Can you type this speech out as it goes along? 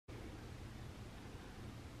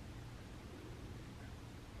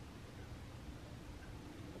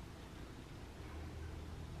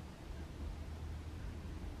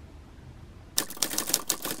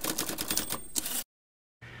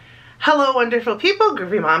Hello wonderful people,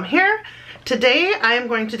 Groovy Mom here. Today I am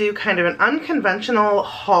going to do kind of an unconventional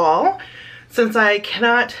haul since I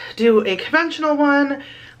cannot do a conventional one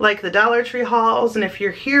like the Dollar Tree hauls, and if you're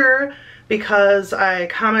here because I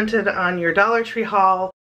commented on your Dollar Tree haul,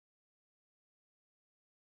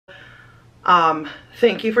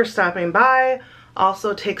 thank you for stopping by.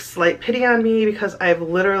 Also take slight pity on me because I've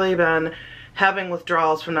literally been having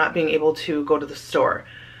withdrawals from not being able to go to the store.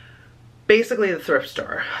 Basically the thrift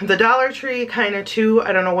store. The Dollar Tree kind of too.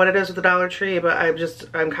 I don't know what it is with the Dollar Tree, but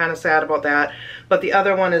I'm kind of sad about that. But the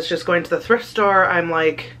other one is just going to the thrift store. I'm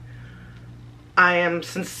like, I am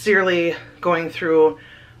sincerely going through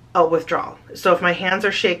a withdrawal. So if my hands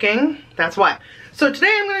are shaking, that's why. So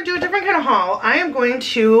today I'm going to do a different kind of haul. I am going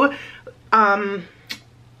to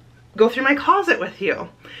go through my closet with you.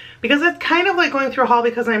 Because it's kind of like going through a haul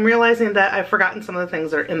because I'm realizing that I've forgotten some of the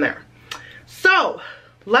things that are in there. So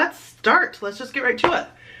let's start. Let's just get right to it.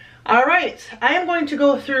 All right, I am going to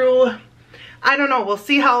go through, I don't know, we'll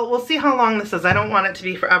see how long this is. I don't want it to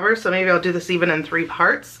be forever, so maybe I'll do this even in 3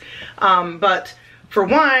 parts. But for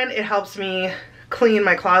one, it helps me clean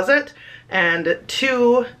my closet, and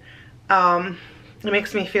 2, it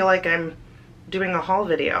makes me feel like I'm doing a haul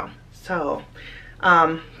video. So,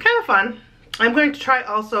 kind of fun. I'm going to try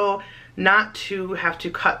also not to have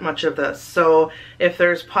to cut much of this. So if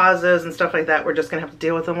there's pauses and stuff like that, we're just gonna have to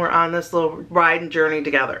deal with them. We're on this little ride and journey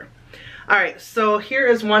together. All right, so here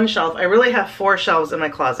is one shelf. I really have 4 shelves in my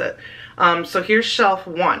closet. So here's shelf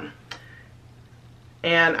 1.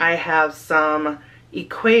 And I have some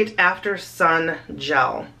Equate After Sun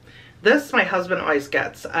gel. This my husband always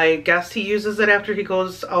gets. I guess he uses it after he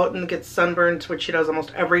goes out and gets sunburned, which he does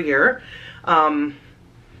almost every year.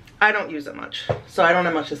 I don't use it much, so I don't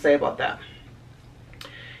have much to say about that.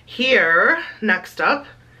 Here, next up,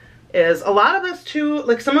 is a lot of this too,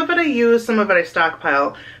 like some of it I use, some of it I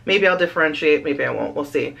stockpile. Maybe I'll differentiate, maybe I won't, we'll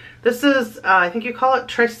see. This is, I think you call it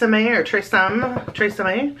Tresemme or Tresemme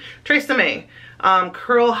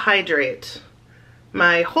Curl Hydrate.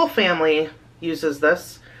 My whole family uses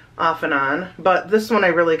this off and on, but this one I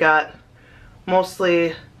really got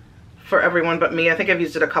mostly for everyone but me. I think I've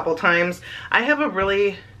used it a couple times. I have a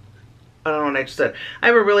really, I don't know what I just said. I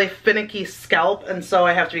have a really finicky scalp, and so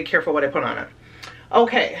I have to be careful what I put on it.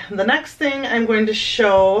 Okay, the next thing I'm going to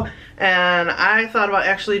show, and I thought about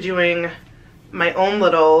actually doing my own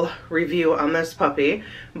little review on this puppy,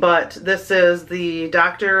 but this is the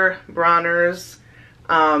Dr. Bronner's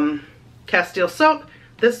Castile soap.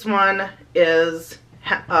 This one is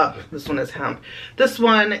hemp. This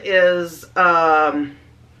one is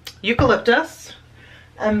eucalyptus.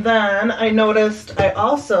 And then I noticed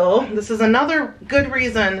this is another good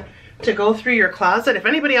reason to go through your closet. If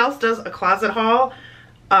anybody else does a closet haul,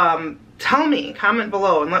 tell me, comment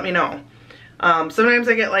below and let me know. Sometimes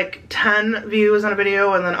I get like 10 views on a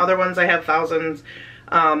video, and then other ones I have thousands.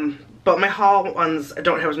 But my haul ones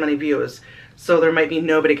don't have as many views, so there might be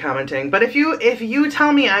nobody commenting. But if you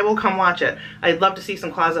tell me, I will come watch it. I'd love to see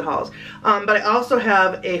some closet hauls. But I also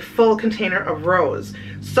have a full container of rose.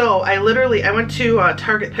 So I went to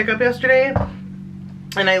Target pickup yesterday,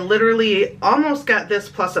 and I literally almost got this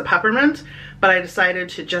plus a peppermint, but I decided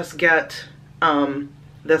to just get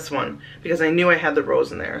this one because I knew I had the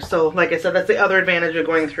rose in there. So like I said, that's the other advantage of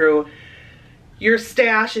going through your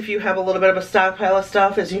stash if you have a little bit of a stockpile of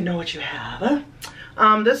stuff, is you know what you have.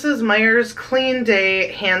 This is Meyer's Clean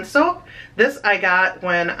Day hand soap. This I got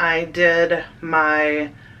when I did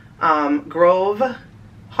my Grove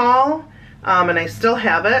haul, and I still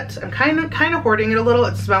have it. I'm kind of hoarding it a little.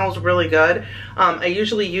 It smells really good. I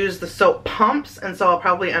usually use the soap pumps, and so I'll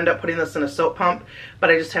probably end up putting this in a soap pump, but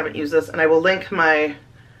I just haven't used this, and I will link my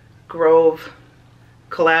Grove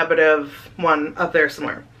collaborative one up there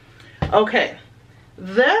somewhere. Okay,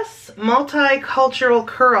 this Multicultural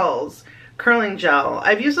curling gel.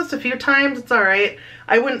 I've used this a few times. It's all right.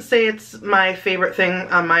 I wouldn't say it's my favorite thing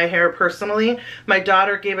on my hair personally. My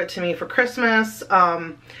daughter gave it to me for Christmas.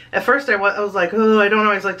 At first I was like, oh, I don't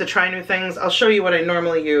always like to try new things. I'll show you what I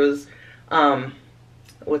normally use.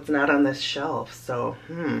 What's not on this shelf, so,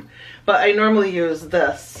 But I normally use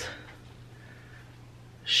this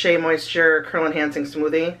Shea Moisture Curl Enhancing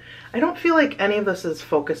Smoothie. I don't feel like any of this is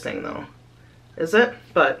focusing though. Is it?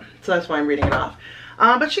 But, so that's why I'm reading it off.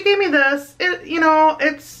 But she gave me this. You know,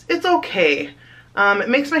 it's okay. It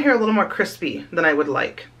makes my hair a little more crispy than I would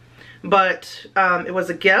like. But it was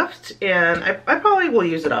a gift, and I probably will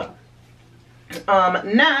use it up.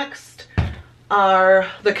 Next are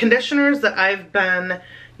the conditioners that I've been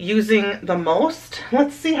using the most.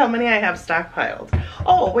 Let's see how many I have stockpiled.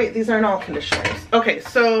 Oh, wait, these aren't all conditioners. Okay,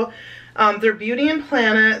 so They're Beauty and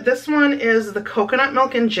Planet. This one is the Coconut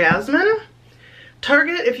Milk and Jasmine.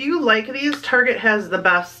 Target, if you like these, Target has the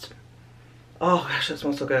best. Oh gosh, that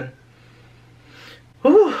smells so good.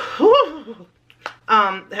 Ooh, ooh.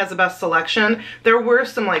 Has the best selection. There were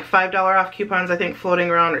some like $5 off coupons I think floating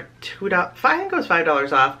around, or $2, I think it was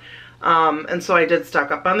 $5 off. And so I did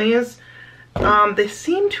stock up on these. They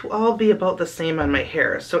seem to all be about the same on my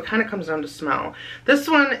hair, so it kind of comes down to smell. This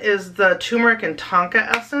one is the Turmeric and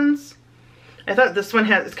Tonka Essence. I thought this one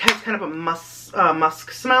has kind of a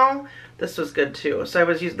musk smell. This was good too. So I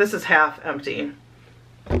was using, this is half empty.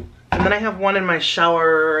 And then I have one in my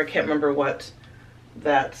shower. I can't remember what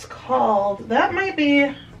that's called. That might be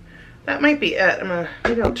it. Maybe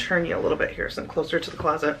I'll turn you a little bit here so I'm closer to the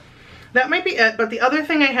closet. That might be it, but the other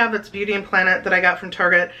thing I have that's Beauty and Planet that I got from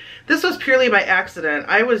Target, this was purely by accident.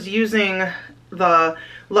 I was using the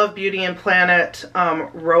Love Beauty and Planet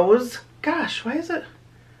Rose. Gosh, why is it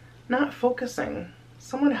not focusing?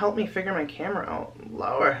 Someone help me figure my camera out.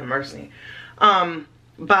 Lord have mercy.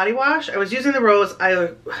 Body wash. I was using the Rose. I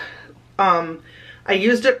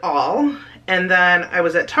used it all, and then I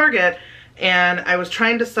was at Target and I was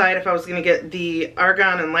trying to decide if I was going to get the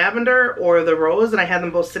Argan and Lavender or the Rose, and I had them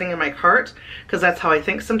both sitting in my cart because that's how I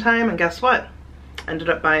think sometime, and guess what? Ended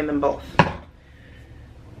up buying them both.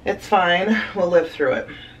 It's fine. We'll live through it.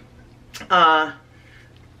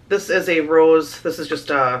 This is a rose. This is just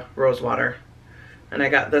rose water, and I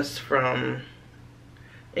got this from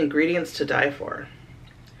Ingredients to Die For.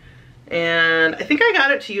 And I think I got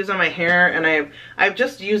it to use on my hair, and I've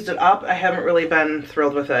just used it up. I haven't really been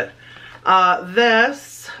thrilled with it.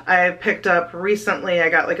 This I picked up recently. I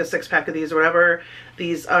got like a 6-pack of these or whatever.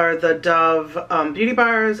 These are the Dove Beauty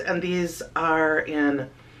Bars, and these are in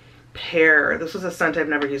pear. This was a scent I've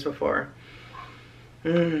never used before.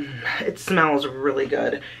 It smells really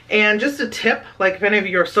good. And just a tip, like if any of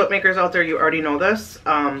your soap makers out there, you already know this.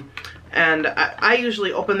 And I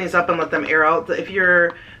usually open these up and let them air out.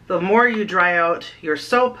 The more you dry out your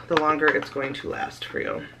soap, the longer it's going to last for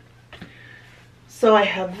you. So I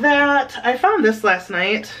have that. I found this last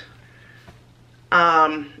night.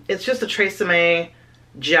 It's just a Tresemme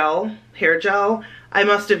gel, hair gel. I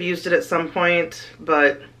must have used it at some point,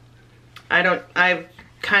 but I've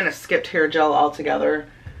kind of skipped hair gel altogether.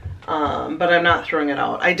 But I'm not throwing it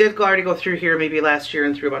out. I did already go through here maybe last year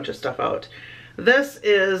and threw a bunch of stuff out. This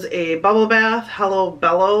is a bubble bath, Hello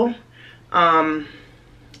Bello,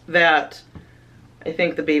 that I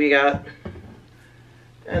think the baby got.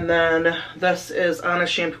 And then this is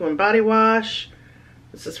Honest Shampoo and Body Wash.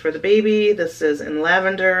 This is for the baby. This is in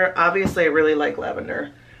lavender. Obviously, I really like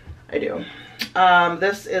lavender. I do.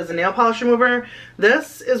 This is a nail polish remover.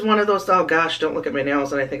 This is one of those, oh gosh, don't look at my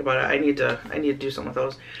nails when I think about it. I need to do something with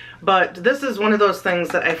those. But this is one of those things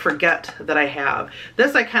that I forget that I have.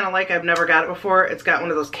 This I kind of like. I've never got it before. It's got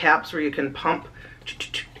one of those caps where you can pump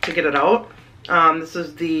to get it out. This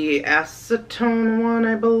is the acetone one,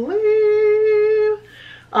 I believe.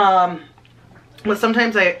 But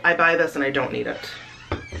sometimes I buy this and I don't need it.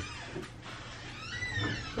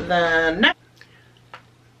 Then next,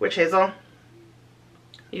 witch hazel.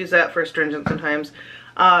 Use that for astringent sometimes.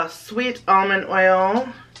 Sweet almond oil.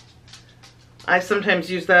 I sometimes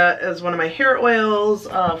use that as one of my hair oils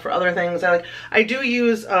for other things. I do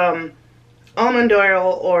use almond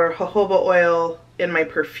oil or jojoba oil in my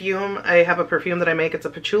perfume. I have a perfume that I make. It's a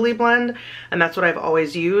patchouli blend, and that's what I've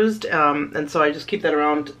always used. And so I just keep that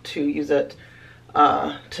around to use it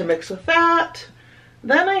to mix with that.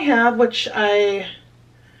 Then I have, which I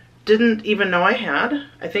didn't even know I had.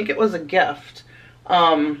 I think it was a gift.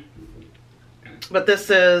 But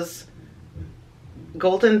this is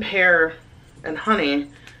Golden Pear and Honey.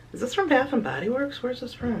 Is this from Bath and Body Works? Where's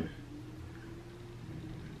this from?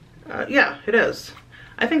 Yeah, it is.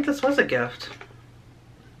 I think this was a gift.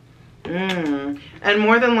 And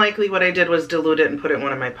more than likely what I did was dilute it and put it in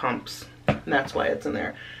one of my pumps. And that's why it's in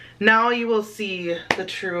there. Now you will see the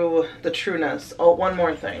trueness. Oh, one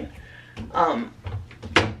more thing.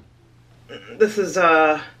 This is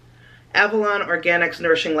Avalon Organics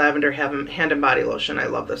Nourishing Lavender Hand and Body Lotion. I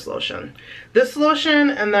love this lotion. This lotion,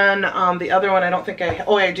 and then the other one I don't think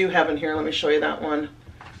I do have in here. Let me show you that one.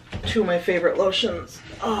 Two of my favorite lotions.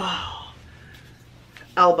 Oh,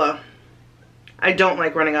 Alba. I don't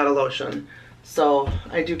like running out of lotion, so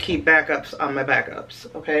I do keep backups on my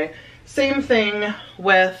backups, okay? Same thing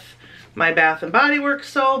with my Bath and Body Works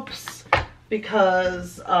soaps,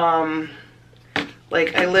 because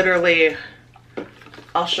like I literally,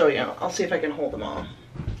 I'll show you. I'll see if I can hold them all.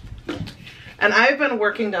 And I've been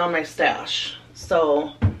working down my stash,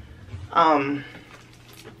 so oh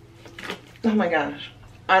my gosh,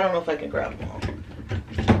 I don't know if I can grab them all.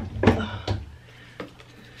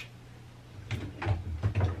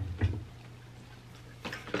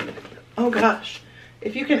 Oh gosh.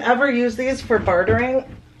 If you can ever use these for bartering,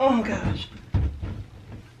 oh gosh.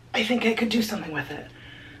 I think I could do something with it.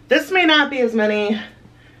 This may not be as many.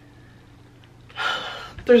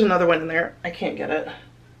 There's another one in there. I can't get it.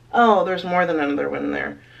 Oh, there's more than another one in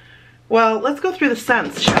there. Well, let's go through the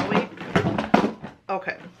scents, shall we?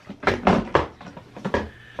 Okay.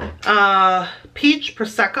 Peach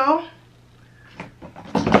Prosecco.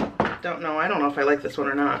 Don't know. I don't know if I like this one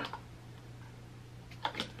or not.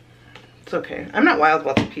 It's okay. I'm not wild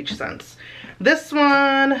about the peach scents. This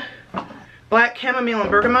one, Black Chamomile and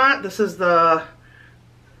Bergamot. This is the...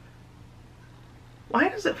 Why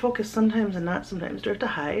does it focus sometimes and not sometimes? Do I have to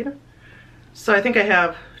hide? So I think I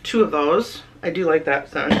have 2 of those. I do like that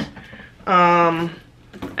scent. I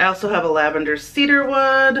also have a Lavender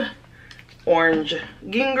Cedarwood, Orange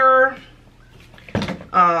Ginger.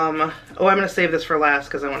 Oh, I'm going to save this for last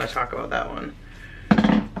because I want to talk about that one.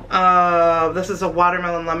 This is a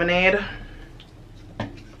Watermelon Lemonade.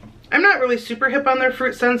 I'm not really super hip on their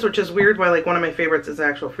fruit scents, which is weird why like one of my favorites is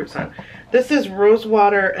actual fruit scent. This is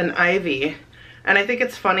Rosewater and Ivy. And I think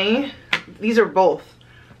it's funny. These are both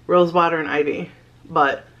Rosewater and Ivy.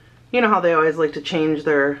 But you know how they always like to change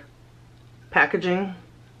their packaging.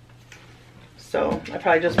 So I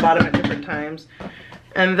probably just bought them at different times.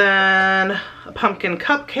 And then a pumpkin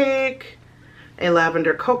cupcake, a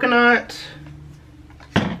lavender coconut.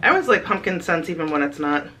 I always like pumpkin scents even when it's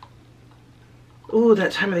not. Ooh,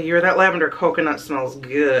 that time of the year, that lavender coconut smells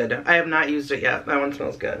good. I have not used it yet. That one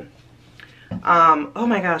smells good. Oh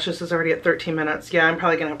my gosh, this is already at 13 minutes. Yeah, I'm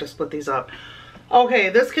probably gonna have to split these up. Okay,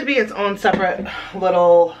 this could be its own separate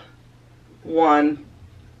little one.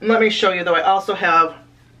 Let me show you though. I also have,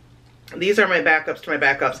 these are my backups to my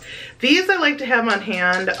backups. These I like to have on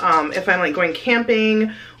hand if I'm like going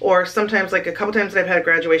camping, or sometimes like a couple times that I've had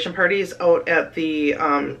graduation parties out at the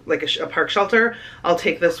like a park shelter. I'll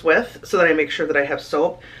take this with so that I make sure that I have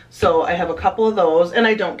soap. So I have a couple of those, and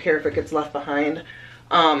I don't care if it gets left behind.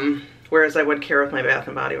 Whereas I would care with my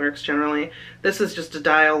Bath & Body Works generally. This is just a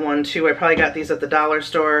Dial one too. I probably got these at the dollar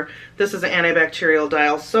store. This is an antibacterial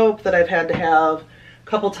Dial soap that I've had to have a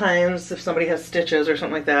couple times if somebody has stitches or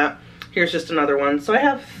something like that. Here's just another one. So I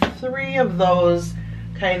have 3 of those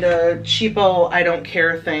kind of cheapo, I don't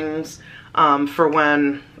care things for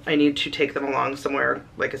when I need to take them along somewhere,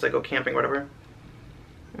 like as I go camping or whatever.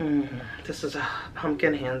 This is a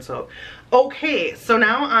pumpkin hand soap. Okay, so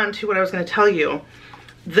now on to what I was going to tell you.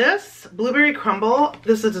 This blueberry crumble,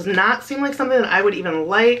 this does not seem like something that I would even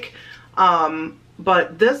like,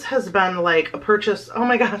 but this has been like a purchase. Oh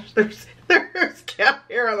my gosh, there's cat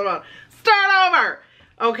hair on the bottom. Start over!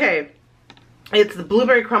 Okay, it's the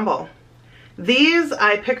blueberry crumble. These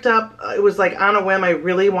I picked up, it was like on a whim. I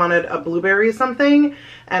really wanted a blueberry something,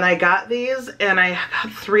 and I got these, and I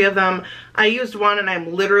got 3 of them. I used one, and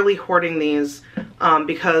I'm literally hoarding these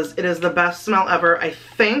because it is the best smell ever. I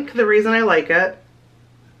think the reason I like it,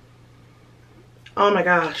 oh my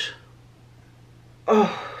gosh.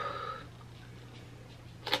 Oh.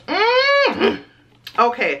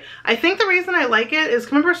 Okay, I think the reason I like it is,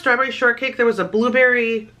 remember Strawberry Shortcake? There was a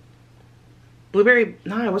blueberry,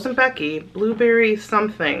 no, it wasn't Becky. Blueberry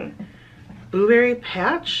something. Blueberry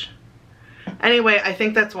Patch? Anyway, I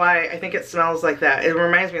think that's why I think it smells like that. It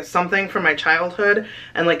reminds me of something from my childhood,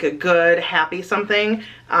 and like a good, happy something.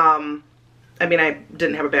 I mean, I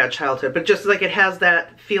didn't have a bad childhood, but just like it has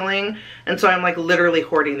that feeling, and so I'm like literally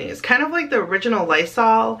hoarding these. Kind of like the original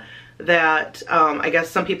Lysol that I guess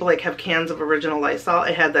some people like have cans of original Lysol.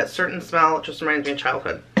 It had that certain smell. It just reminds me of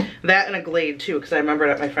childhood. That and a Glade too, because I remember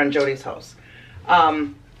it at my friend Jody's house.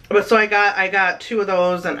 But so I got 2 of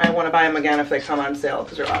those, and I want to buy them again if they come on sale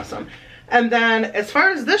because they're awesome. And then as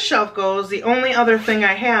far as this shelf goes, the only other thing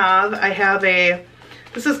I have a,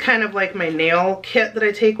 this is kind of like my nail kit that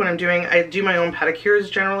I take when I do my own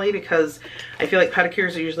pedicures generally, because I feel like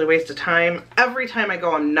pedicures are usually a waste of time. Every time I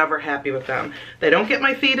go, I'm never happy with them. They don't get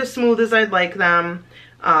my feet as smooth as I'd like them.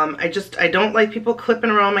 I don't like people clipping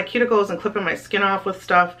around my cuticles and clipping my skin off with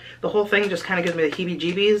stuff. The whole thing just kind of gives me the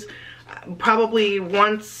heebie-jeebies. Probably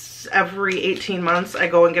once every 18 months I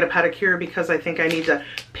go and get a pedicure because I think I need to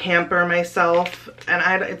pamper myself.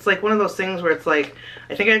 And it's like one of those things where it's like,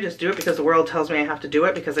 I think I just do it because the world tells me I have to do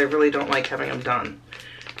it, because I really don't like having them done.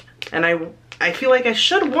 And I feel like I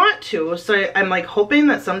should want to, so I'm like hoping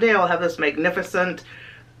that someday I'll have this magnificent,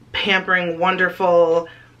 pampering, wonderful,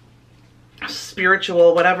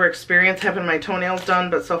 spiritual, whatever experience having my toenails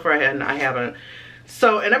done, but so far I haven't.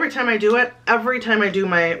 So, and every time I do it, every time I do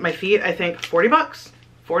my feet, I think 40 bucks,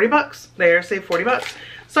 40 bucks, there, save 40 bucks.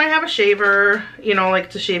 So I have a shaver, you know, like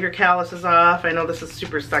to shave your calluses off. I know this is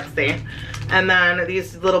super sexy. And then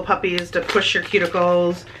these little puppies to push your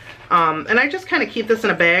cuticles. And I just kind of keep this in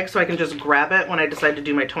a bag so I can just grab it when I decide to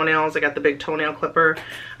do my toenails. I got the big toenail clipper.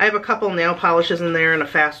 I have a couple nail polishes in there and a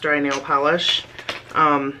fast dry nail polish.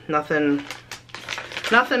 Nothing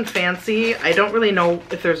fancy. I don't really know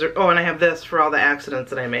if there's a, oh, and I have this for all the accidents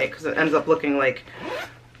that I make because it ends up looking like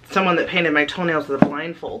someone that painted my toenails with a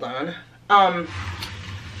blindfold on.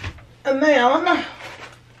 And then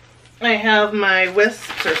I have my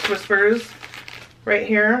wisps or whispers right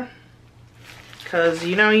here. Because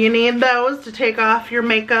you know you need those to take off your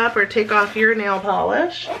makeup or take off your nail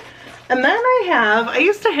polish. And then I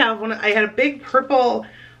used to have one, I had a big purple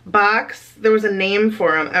box. There was a name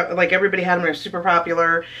for them, like everybody had them, they're super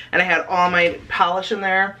popular, and I had all my polish in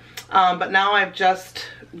there. But now I've just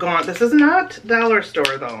gone, this is not dollar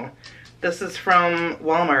store though. This is from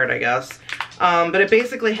Walmart, I guess. But it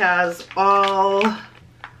basically has all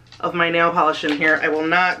of my nail polish in here. I will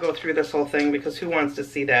not go through this whole thing because who wants to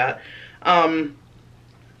see that?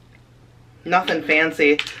 Nothing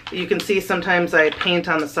fancy. You can see sometimes I paint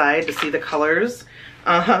on the side to see the colors.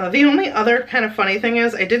 The only other kind of funny thing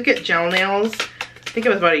is I did get gel nails, I think it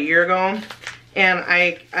was about a year ago, and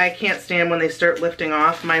I can't stand when they start lifting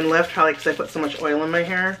off. Mine lift probably because I put so much oil in my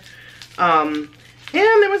hair. And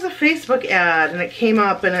there was a Facebook ad and it came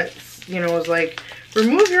up and it's, you know, it was like,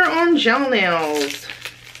 remove your own gel nails.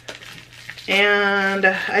 And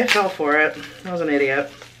I fell for it. I was an idiot.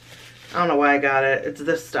 I don't know why I got it. It's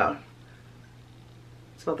this stuff.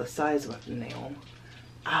 It's about the size of a nail.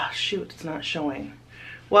 Ah, shoot, it's not showing.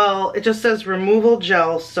 Well, it just says removal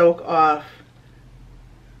gel soak off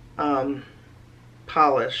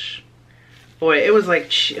polish. Boy, it was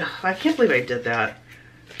like, I can't believe I did that.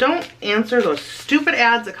 Don't answer those stupid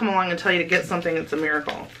ads that come along and tell you to get something. It's a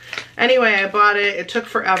miracle. Anyway, I bought it. It took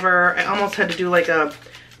forever. I almost had to do like a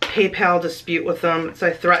PayPal dispute with them. So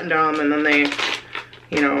I threatened them and then they,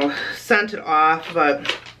 you know, sent it off.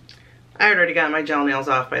 But I had already got my gel nails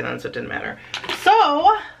off by then, so it didn't matter.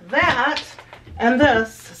 So that and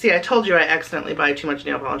this, see, I told you I accidentally buy too much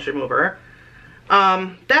nail polish remover.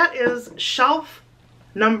 That is shelf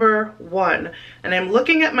number 1. And I'm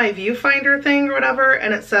looking at my viewfinder thing or whatever,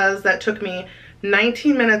 and it says that took me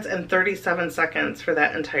 19 minutes and 37 seconds for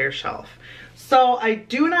that entire shelf. So I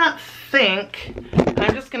do not think, and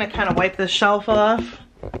I'm just gonna kind of wipe this shelf off.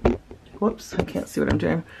 Whoops, I can't see what I'm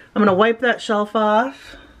doing. I'm gonna wipe that shelf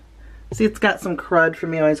off. See, it's got some crud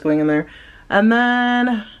from me always going in there. And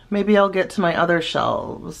then maybe I'll get to my other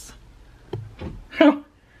shelves.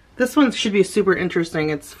 This one should be super interesting.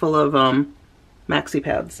 It's full of maxi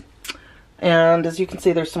pads. And as you can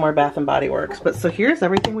see, there's some more Bath and Body Works. But so here's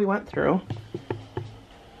everything we went through.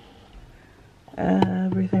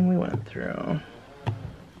 Everything we went through.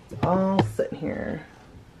 It's all sitting here.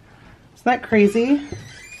 Isn't that crazy?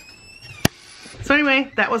 So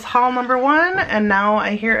anyway, that was haul number 1, and now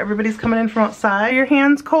I hear everybody's coming in from outside. Are your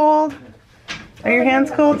hands cold? Are your hands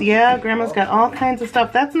cold? Yeah, Grandma's got all kinds of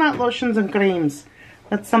stuff. That's not lotions and creams.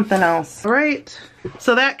 That's something else. All right,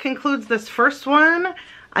 so that concludes this first one.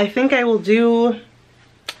 I think I will do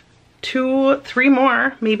 2, 3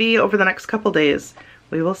 more, maybe over the next couple days.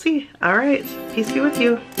 We will see. All right, peace be with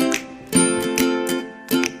you.